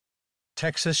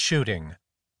Texas shooting.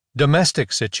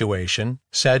 Domestic situation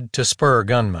said to spur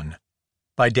gunman.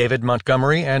 By David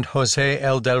Montgomery and Jose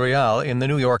L. Delreal in the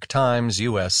New York Times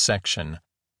U.S. section.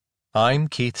 I'm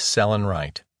Keith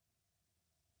Sellen-Wright.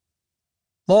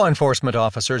 Law enforcement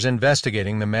officers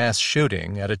investigating the mass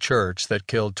shooting at a church that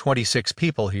killed 26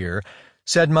 people here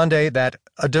said Monday that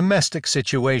a domestic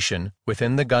situation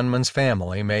within the gunman's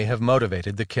family may have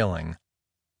motivated the killing.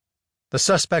 The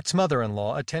suspect's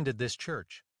mother-in-law attended this church.